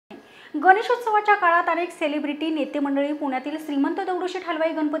गणेशोत्सवाच्या काळात अनेक सेलिब्रिटी नेते मंडळी पुण्यातील श्रीमंत दगडूशेठ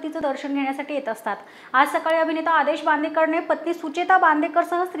हलवाई गणपतीचं दर्शन घेण्यासाठी येत असतात। आज सकाळी अभिनेता आदेश बांदेकरने पत्नी सुचेता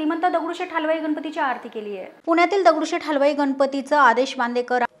बांदेकरसह श्रीमंत दगडूशेठ हलवाई गणपतीची आरती केली आहे। पुण्यातील दगडूशेठ हलवाई गणपतीचं आदेश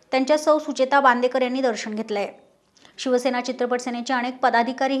बांदेकर त्यांच्या सौ सुचेता बांदेकर यांनी दर्शन घेतलंय। शिवसेना चित्रपट सेनेचे अनेक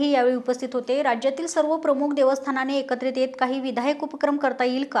पदाधिकारीही यावेळी उपस्थित होते। राज्यातील सर्व प्रमुख देवस्थानांनी एकत्रित येत काही विधायक उपक्रम करता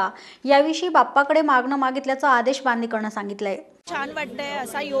येईल का याविषयी बाप्पाकडे मागणं मागितल्याचं आदेश बांदेकरनं सांगितलंय। छान वाटतंय,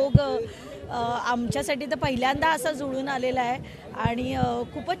 असा योग आमच्यासाठी तर पहिल्यांदा असा जुळून आलेला आहे आणि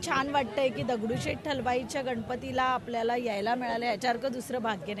खूपच छान वाटतंय की दगडूशेठ हलवाईच्या गणपतीला आपल्याला यायला मिळालं, याच्यासारखं दुसरं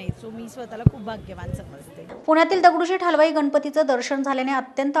भाग्य नाही। सो मी स्वतःला खूप भाग्यवान समजते। पुण्यातील दगडूशेठ हलवाई गणपतीचं दर्शन झाल्याने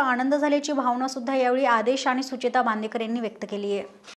अत्यंत आनंद झाल्याची भावना सुद्धा यावेळी आदेश आणि सुचेता बांदेकर यांनी व्यक्त केली आहे।